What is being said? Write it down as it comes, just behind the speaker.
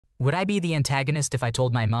Would I be the antagonist if I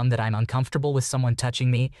told my mom that I'm uncomfortable with someone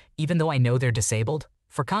touching me, even though I know they're disabled?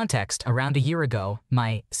 For context, around a year ago,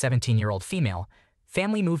 my 17-year-old female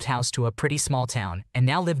family moved house to a pretty small town and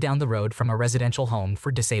now live down the road from a residential home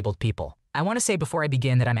for disabled people. I want to say before I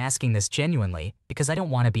begin that I'm asking this genuinely because I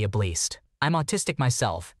don't want to be ableist. I'm autistic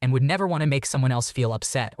myself and would never want to make someone else feel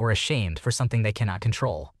upset or ashamed for something they cannot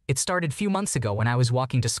control. It started a few months ago when I was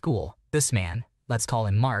walking to school. This man, let's call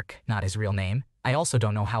him Mark, not his real name. I also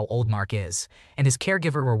don't know how old Mark is, and his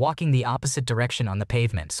caregiver were walking the opposite direction on the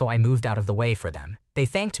pavement, so I moved out of the way for them. They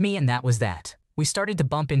thanked me and that was that. We started to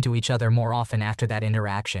bump into each other more often after that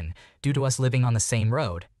interaction, due to us living on the same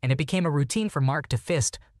road, and it became a routine for Mark to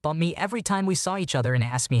bump me every time we saw each other and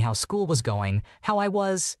ask me how school was going, how I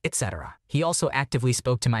was, etc. He also actively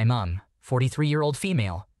spoke to my mom, 43-year-old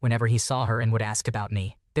female, whenever he saw her and would ask about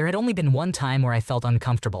me. There had only been one time where I felt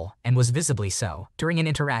uncomfortable, and was visibly so, during an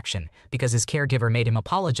interaction, because his caregiver made him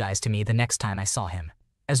apologize to me the next time I saw him.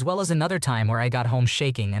 As well as another time where I got home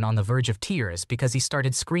shaking and on the verge of tears because he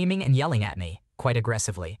started screaming and yelling at me, quite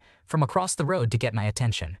aggressively, from across the road to get my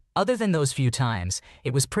attention. Other than those few times,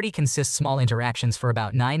 it was pretty small interactions for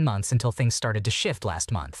about 9 months until things started to shift last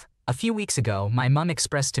month. A few weeks ago, my mom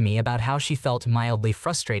expressed to me about how she felt mildly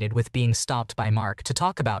frustrated with being stopped by Mark to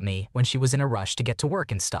talk about me when she was in a rush to get to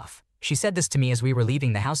work and stuff. She said this to me as we were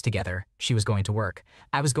leaving the house together. She was going to work.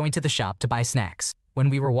 I was going to the shop to buy snacks. When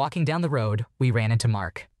we were walking down the road, we ran into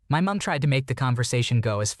Mark. My mom tried to make the conversation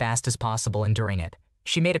go as fast as possible, and during it,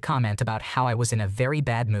 she made a comment about how I was in a very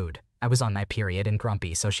bad mood. I was on my period and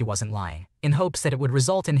grumpy, so she wasn't lying, in hopes that it would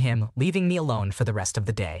result in him leaving me alone for the rest of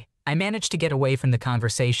the day. I managed to get away from the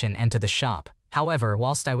conversation and to the shop. However,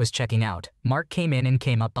 whilst I was checking out, Mark came in and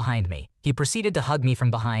came up behind me. He proceeded to hug me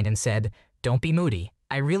from behind and said, "Don't be moody.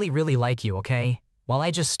 I really like you, okay?" While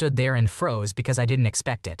I just stood there and froze because I didn't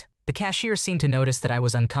expect it. The cashier seemed to notice that I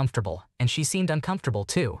was uncomfortable, and she seemed uncomfortable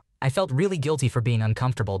too. I felt really guilty for being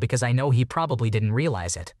uncomfortable because I know he probably didn't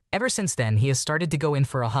realize it. Ever since then, he has started to go in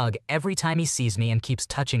for a hug every time he sees me and keeps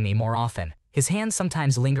touching me more often. His hands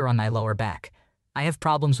sometimes linger on my lower back. I have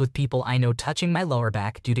problems with people I know touching my lower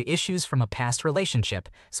back due to issues from a past relationship,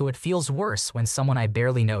 so it feels worse when someone I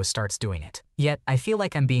barely know starts doing it. Yet, I feel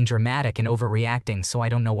like I'm being dramatic and overreacting, so I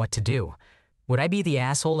don't know what to do. Would I be the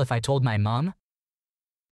asshole if I told my mom?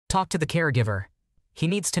 Talk to the caregiver. He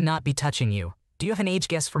needs to not be touching you. Do you have an age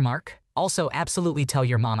guess for Mark? Also, absolutely tell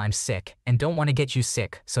your mom I'm sick and don't want to get you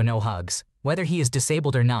sick, so no hugs. Whether he is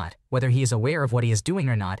disabled or not, whether he is aware of what he is doing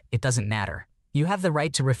or not, it doesn't matter. You have the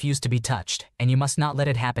right to refuse to be touched, and you must not let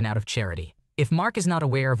it happen out of charity. If Mark is not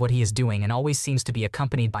aware of what he is doing and always seems to be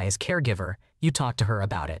accompanied by his caregiver, you talk to her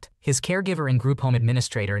about it. His caregiver and group home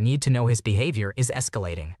administrator need to know his behavior is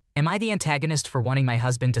escalating. Am I the antagonist for wanting my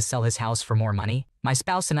husband to sell his house for more money? My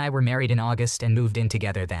spouse and I were married in August and moved in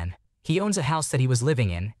together then. He owns a house that he was living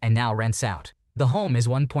in and now rents out. The home is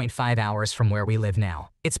 1.5 hours from where we live now.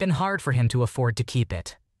 It's been hard for him to afford to keep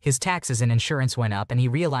it. His taxes and insurance went up and he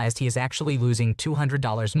realized he is actually losing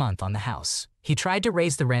 $200 a month on the house. He tried to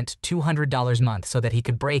raise the rent $200 a month so that he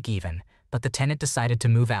could break even, but the tenant decided to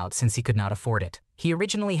move out since he could not afford it. He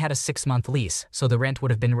originally had a 6-month lease, so the rent would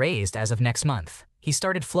have been raised as of next month. He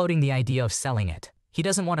started floating the idea of selling it. He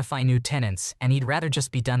doesn't want to find new tenants and he'd rather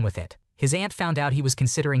just be done with it. His aunt found out he was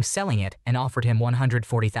considering selling it and offered him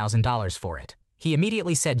 $140,000 for it. He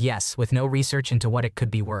immediately said yes with no research into what it could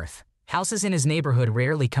be worth. Houses in his neighborhood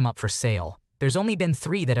rarely come up for sale. There's only been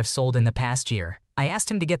 3 that have sold in the past year. I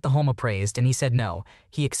asked him to get the home appraised and he said no.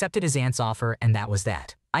 He accepted his aunt's offer and that was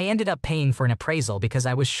that. I ended up paying for an appraisal because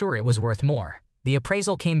I was sure it was worth more. The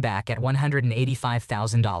appraisal came back at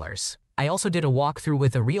 $185,000. I also did a walkthrough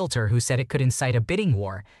with a realtor who said it could incite a bidding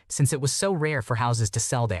war since it was so rare for houses to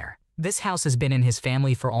sell there. This house has been in his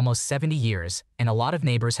family for almost 70 years, and a lot of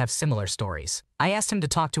neighbors have similar stories. I asked him to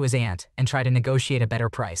talk to his aunt and try to negotiate a better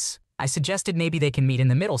price. I suggested maybe they can meet in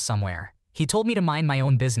the middle somewhere. He told me to mind my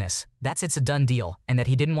own business, it's a done deal, and that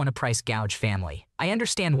he didn't want to price gouge family. I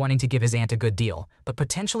understand wanting to give his aunt a good deal, but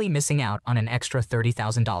potentially missing out on an extra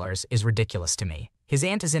 $30,000 is ridiculous to me. His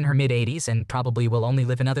aunt is in her mid-80s and probably will only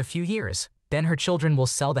live another few years. Then her children will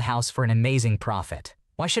sell the house for an amazing profit.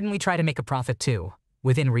 Why shouldn't we try to make a profit too?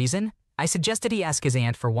 Within reason? I suggested he ask his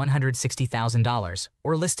aunt for $160,000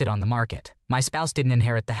 or list it on the market. My spouse didn't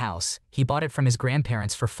inherit the house. He bought it from his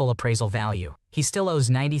grandparents for full appraisal value. He still owes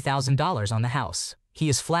 $90,000 on the house. He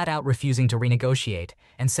is flat out refusing to renegotiate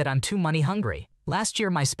and said I'm too money hungry. Last year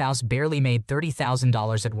my spouse barely made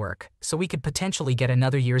 $30,000 at work, so we could potentially get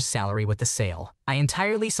another year's salary with the sale. I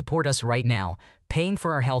entirely support us right now, paying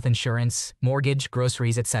for our health insurance, mortgage,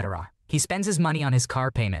 groceries, etc. He spends his money on his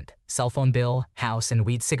car payment, cell phone bill, house and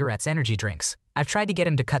weed, cigarettes, energy drinks. I've tried to get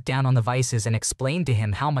him to cut down on the vices and explain to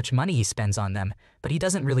him how much money he spends on them, but he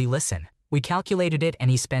doesn't really listen. We calculated it and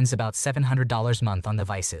he spends about $700 a month on the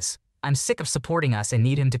vices. I'm sick of supporting us and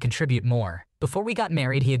need him to contribute more. Before we got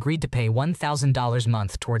married, he agreed to pay $1,000 a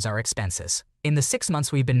month towards our expenses. In the 6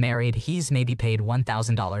 months we've been married, he's maybe paid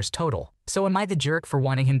 $1,000 total. So am I the jerk for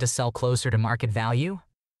wanting him to sell closer to market value?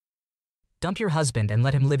 Dump your husband and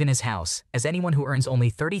let him live in his house, as anyone who earns only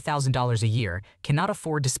 $30,000 a year cannot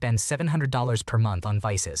afford to spend $700 per month on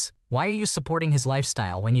vices. Why are you supporting his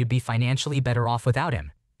lifestyle when you'd be financially better off without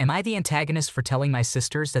him? Am I the antagonist for telling my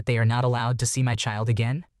sisters that they are not allowed to see my child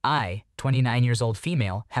again? I, 29 years old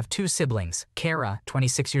female, have 2 siblings, Kara,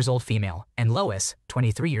 26 years old female, and Lois,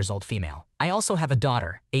 23 years old female. I also have a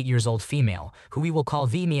daughter, 8 years old female, who we will call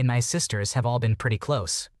V. Me and my sisters have all been pretty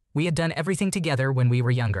close. We had done everything together when we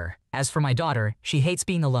were younger. As for my daughter, she hates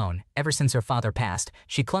being alone. Ever since her father passed,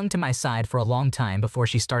 she clung to my side for a long time before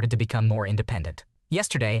she started to become more independent.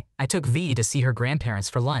 Yesterday, I took V to see her grandparents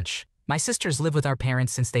for lunch. My sisters live with our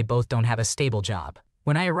parents since they both don't have a stable job.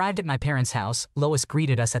 When I arrived at my parents' house, Lois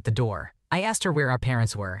greeted us at the door. I asked her where our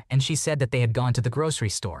parents were, and she said that they had gone to the grocery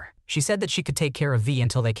store. She said that she could take care of V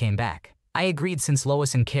until they came back. I agreed since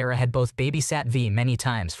Lois and Kara had both babysat V many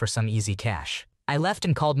times for some easy cash. I left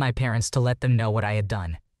and called my parents to let them know what I had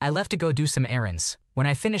done. I left to go do some errands. When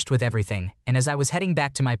I finished with everything, and as I was heading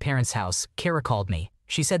back to my parents' house, Kara called me.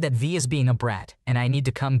 She said that V is being a brat, and I need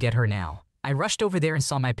to come get her now. I rushed over there and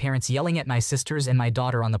saw my parents yelling at my sisters and my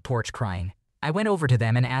daughter on the porch crying. I went over to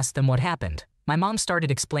them and asked them what happened. My mom started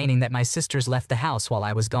explaining that my sisters left the house while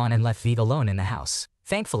I was gone and left V alone in the house.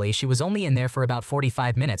 Thankfully, she was only in there for about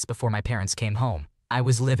 45 minutes before my parents came home. I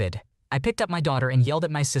was livid. I picked up my daughter and yelled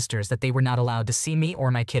at my sisters that they were not allowed to see me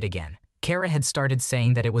or my kid again. Kara had started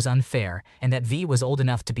saying that it was unfair and that V was old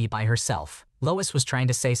enough to be by herself. Lois was trying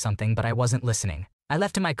to say something, but I wasn't listening. I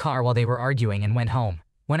left in my car while they were arguing and went home.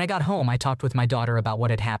 When I got home, I talked with my daughter about what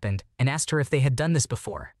had happened and asked her if they had done this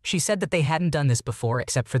before. She said that they hadn't done this before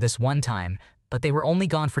except for this one time, but they were only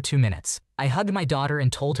gone for 2 minutes. I hugged my daughter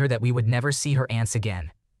and told her that we would never see her aunts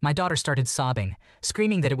again. My daughter started sobbing,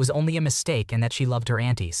 screaming that it was only a mistake and that she loved her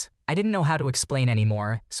aunties. I didn't know how to explain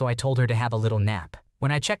anymore, so I told her to have a little nap.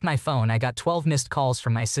 When I checked my phone, I got 12 missed calls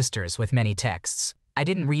from my sisters with many texts. I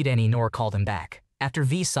didn't read any nor call them back. After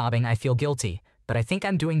V sobbing, I feel guilty, but I think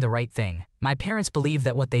I'm doing the right thing. My parents believe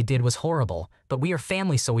that what they did was horrible, but we are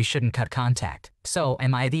family, so we shouldn't cut contact. So,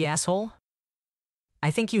 am I the asshole? I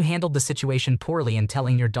think you handled the situation poorly in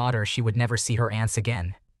telling your daughter she would never see her aunts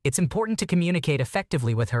again. It's important to communicate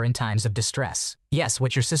effectively with her in times of distress. Yes,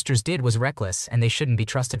 what your sisters did was reckless and they shouldn't be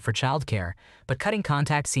trusted for childcare, but cutting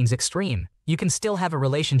contact seems extreme. You can still have a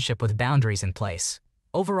relationship with boundaries in place.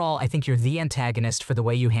 Overall, I think you're the antagonist for the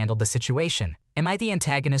way you handled the situation. Am I the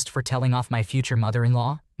antagonist for telling off my future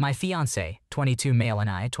mother-in-law? My fiancé, 22 male, and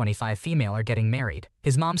I, 25 female, are getting married.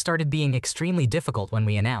 His mom started being extremely difficult when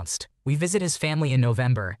we announced. We visit his family in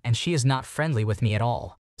November, and she is not friendly with me at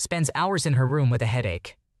all. Spends hours in her room with a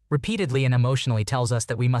headache. Repeatedly and emotionally tells us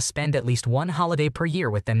that we must spend at least one holiday per year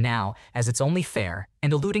with them now, as it's only fair,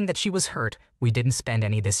 and alluding that she was hurt we didn't spend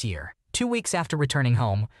any this year. 2 weeks after returning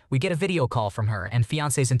home, we get a video call from her and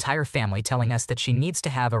fiancé's entire family telling us that she needs to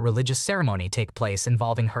have a religious ceremony take place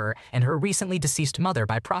involving her and her recently deceased mother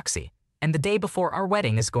by proxy. And the day before our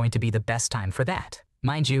wedding is going to be the best time for that.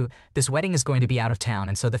 Mind you, this wedding is going to be out of town,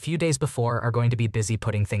 and so the few days before are going to be busy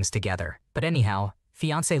putting things together. But anyhow,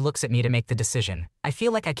 fiancé looks at me to make the decision. I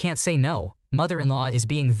feel like I can't say no. Mother-in-law is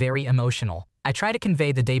being very emotional. I try to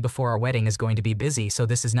convey the day before our wedding is going to be busy, so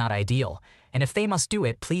this is not ideal. And if they must do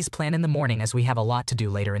it, please plan in the morning as we have a lot to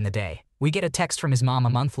do later in the day. We get a text from his mom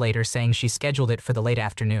a month later saying she scheduled it for the late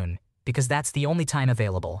afternoon, because that's the only time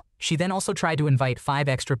available. She then also tried to invite 5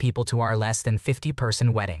 extra people to our less than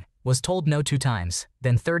 50-person wedding. Was told no 2 times,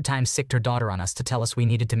 then 3rd time sicked her daughter on us to tell us we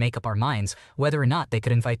needed to make up our minds whether or not they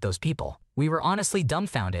could invite those people. We were honestly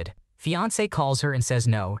dumbfounded. Fiancé calls her and says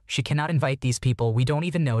no, she cannot invite these people we don't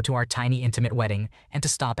even know to our tiny intimate wedding, and to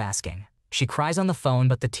stop asking. She cries on the phone,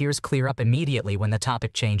 but the tears clear up immediately when the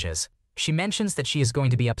topic changes. She mentions that she is going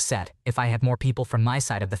to be upset if I have more people from my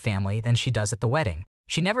side of the family than she does at the wedding.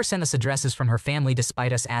 She never sent us addresses from her family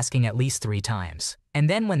despite us asking at least 3 times. And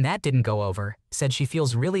then when that didn't go over, said she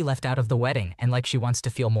feels really left out of the wedding and like she wants to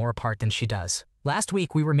feel more apart than she does. Last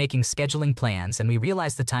week we were making scheduling plans and we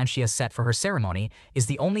realized the time she has set for her ceremony is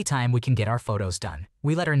the only time we can get our photos done.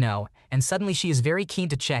 We let her know, and suddenly she is very keen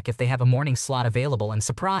to check if they have a morning slot available, and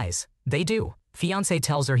surprise, they do. Fiancé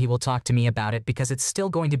tells her he will talk to me about it because it's still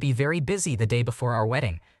going to be very busy the day before our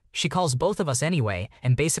wedding. She calls both of us anyway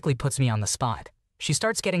and basically puts me on the spot. She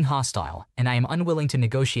starts getting hostile, and I am unwilling to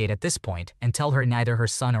negotiate at this point and tell her neither her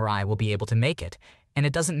son or I will be able to make it, and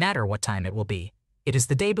it doesn't matter what time it will be. It is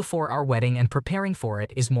the day before our wedding and preparing for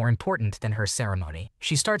it is more important than her ceremony.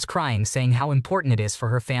 She starts crying, saying how important it is for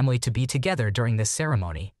her family to be together during this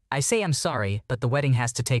ceremony. I say I'm sorry, but the wedding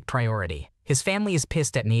has to take priority. His family is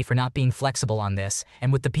pissed at me for not being flexible on this,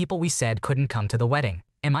 and with the people we said couldn't come to the wedding.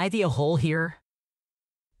 Am I the a-hole here?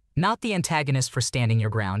 Not the antagonist for standing your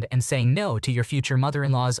ground and saying no to your future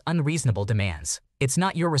mother-in-law's unreasonable demands. It's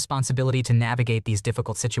not your responsibility to navigate these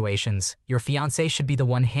difficult situations. Your fiancé should be the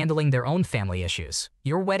one handling their own family issues.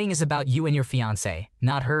 Your wedding is about you and your fiancé,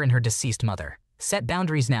 not her and her deceased mother. Set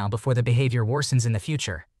boundaries now before the behavior worsens in the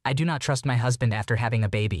future. I do not trust my husband after having a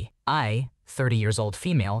baby. I, 30 years old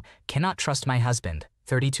female, cannot trust my husband,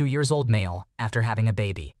 32 years old male, after having a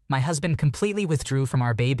baby. My husband completely withdrew from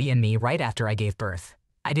our baby and me right after I gave birth.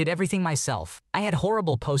 I did everything myself. I had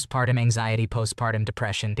horrible postpartum anxiety, postpartum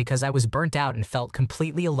depression because I was burnt out and felt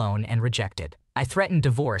completely alone and rejected. I threatened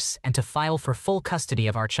divorce and to file for full custody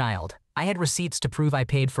of our child. I had receipts to prove I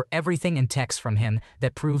paid for everything and texts from him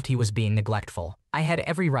that proved he was being neglectful. I had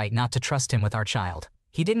every right not to trust him with our child.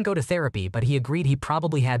 He didn't go to therapy, but he agreed he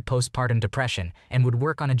probably had postpartum depression and would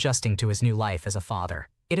work on adjusting to his new life as a father.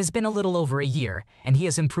 It has been a little over a year, and he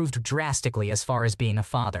has improved drastically as far as being a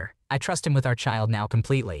father. I trust him with our child now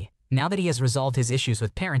completely. Now that he has resolved his issues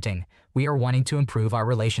with parenting, we are wanting to improve our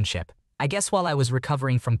relationship. I guess while I was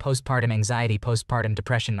recovering from postpartum anxiety, postpartum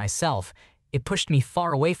depression myself, it pushed me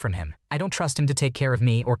far away from him. I don't trust him to take care of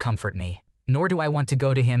me or comfort me, nor do I want to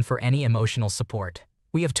go to him for any emotional support.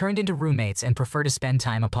 We have turned into roommates and prefer to spend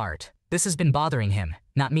time apart. This has been bothering him,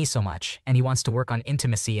 not me so much, and he wants to work on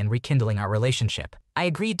intimacy and rekindling our relationship. I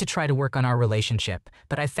agreed to try to work on our relationship,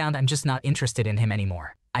 but I found I'm just not interested in him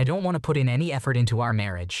anymore. I don't want to put in any effort into our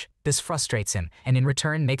marriage. This frustrates him, and in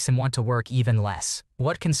return makes him want to work even less.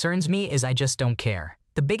 What concerns me is I just don't care.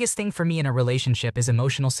 The biggest thing for me in a relationship is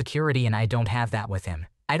emotional security, and I don't have that with him.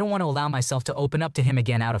 I don't want to allow myself to open up to him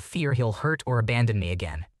again out of fear he'll hurt or abandon me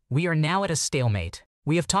again. We are now at a stalemate.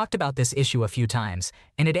 We have talked about this issue a few times,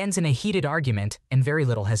 and it ends in a heated argument, and very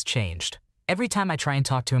little has changed. Every time I try and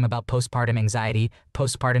talk to him about postpartum anxiety,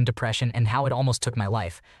 postpartum depression, and how it almost took my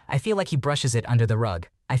life, I feel like he brushes it under the rug.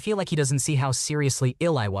 I feel like he doesn't see how seriously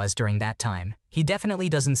ill I was during that time. He definitely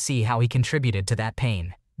doesn't see how he contributed to that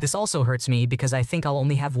pain. This also hurts me because I think I'll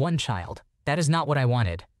only have one child. That is not what I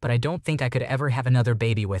wanted, but I don't think I could ever have another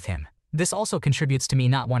baby with him. This also contributes to me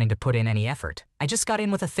not wanting to put in any effort. I just got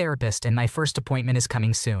in with a therapist and my first appointment is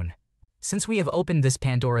coming soon. Since we have opened this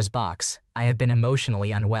Pandora's box, I have been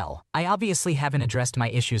emotionally unwell. I obviously haven't addressed my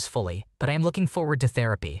issues fully, but I am looking forward to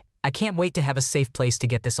therapy. I can't wait to have a safe place to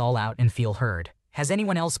get this all out and feel heard. Has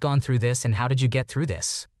anyone else gone through this, and how did you get through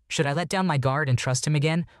this? Should I let down my guard and trust him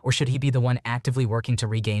again, or should he be the one actively working to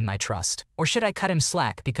regain my trust? Or should I cut him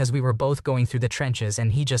slack because we were both going through the trenches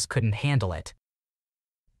and he just couldn't handle it?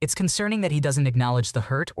 It's concerning that he doesn't acknowledge the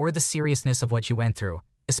hurt or the seriousness of what you went through,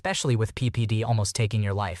 especially with PPD almost taking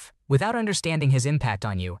your life. Without understanding his impact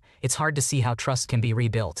on you, it's hard to see how trust can be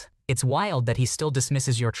rebuilt. It's wild that he still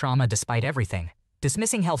dismisses your trauma despite everything.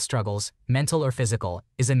 Dismissing health struggles, mental or physical,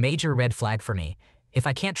 is a major red flag for me. If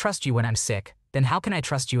I can't trust you when I'm sick, then how can I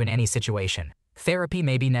trust you in any situation? Therapy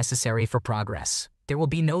may be necessary for progress. There will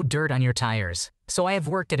be no dirt on your tires. So I have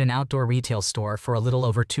worked at an outdoor retail store for a little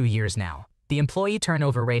over 2 years now. The employee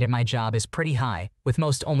turnover rate at my job is pretty high, with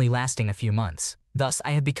most only lasting a few months. Thus,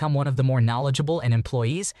 I have become one of the more knowledgeable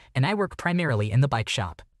employees, and I work primarily in the bike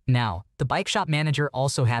shop. Now, the bike shop manager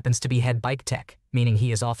also happens to be head bike tech, meaning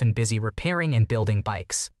he is often busy repairing and building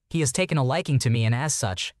bikes. He has taken a liking to me, and as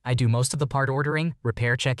such, I do most of the part ordering,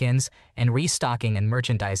 repair check-ins, and restocking and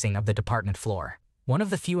merchandising of the department floor. One of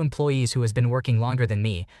the few employees who has been working longer than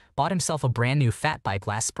me bought himself a brand new fat bike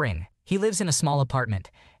last spring. He lives in a small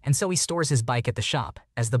apartment, and so he stores his bike at the shop,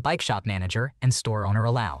 as the bike shop manager and store owner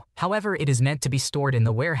allow. However, it is meant to be stored in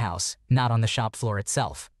the warehouse, not on the shop floor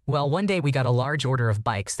itself. Well, one day we got a large order of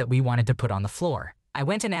bikes that we wanted to put on the floor. I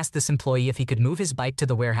went and asked this employee if he could move his bike to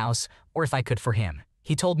the warehouse, or if I could for him.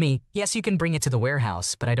 He told me, yes, you can bring it to the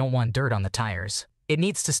warehouse, but I don't want dirt on the tires. It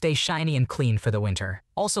needs to stay shiny and clean for the winter.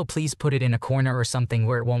 Also, please put it in a corner or something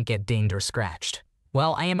where it won't get dinged or scratched.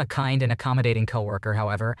 Well, I am a kind and accommodating coworker,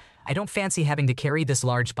 however, I don't fancy having to carry this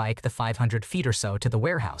large bike the 500 feet or so to the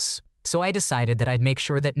warehouse. So I decided that I'd make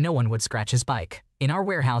sure that no one would scratch his bike. In our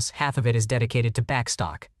warehouse, half of it is dedicated to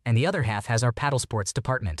backstock, and the other half has our paddle sports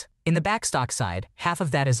department. In the backstock side, half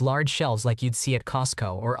of that is large shelves like you'd see at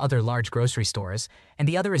Costco or other large grocery stores, and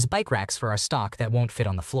the other is bike racks for our stock that won't fit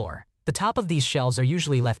on the floor. The top of these shelves are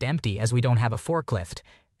usually left empty as we don't have a forklift,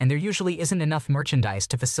 and there usually isn't enough merchandise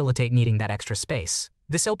to facilitate needing that extra space.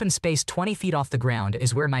 This open space 20 feet off the ground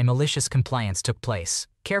is where my malicious compliance took place.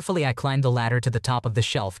 Carefully, I climbed the ladder to the top of the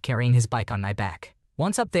shelf, carrying his bike on my back.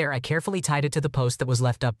 Once up there, I carefully tied it to the post that was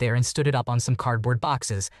left up there and stood it up on some cardboard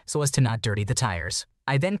boxes so as to not dirty the tires.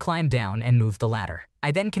 I then climbed down and moved the ladder. I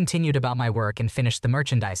then continued about my work and finished the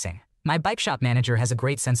merchandising. My bike shop manager has a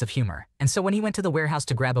great sense of humor, and so when he went to the warehouse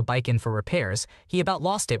to grab a bike in for repairs, he about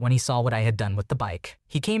lost it when he saw what I had done with the bike.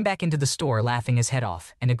 He came back into the store laughing his head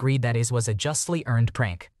off and agreed that it was a justly earned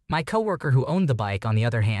prank. My coworker who owned the bike, on the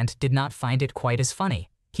other hand, did not find it quite as funny.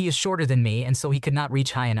 He is shorter than me, and so he could not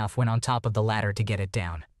reach high enough when on top of the ladder to get it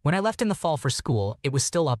down. When I left in the fall for school, it was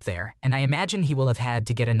still up there, and I imagine he will have had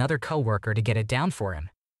to get another coworker to get it down for him.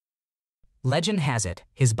 Legend has it,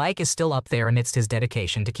 his bike is still up there amidst his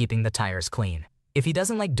dedication to keeping the tires clean. If he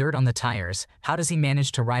doesn't like dirt on the tires, how does he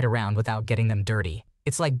manage to ride around without getting them dirty?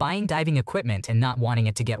 It's like buying diving equipment and not wanting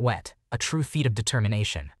it to get wet, a true feat of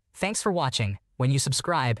determination. Thanks for watching. When you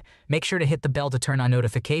subscribe, make sure to hit the bell to turn on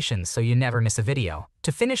notifications so you never miss a video.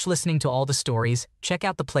 To finish listening to all the stories, check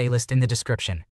out the playlist in the description.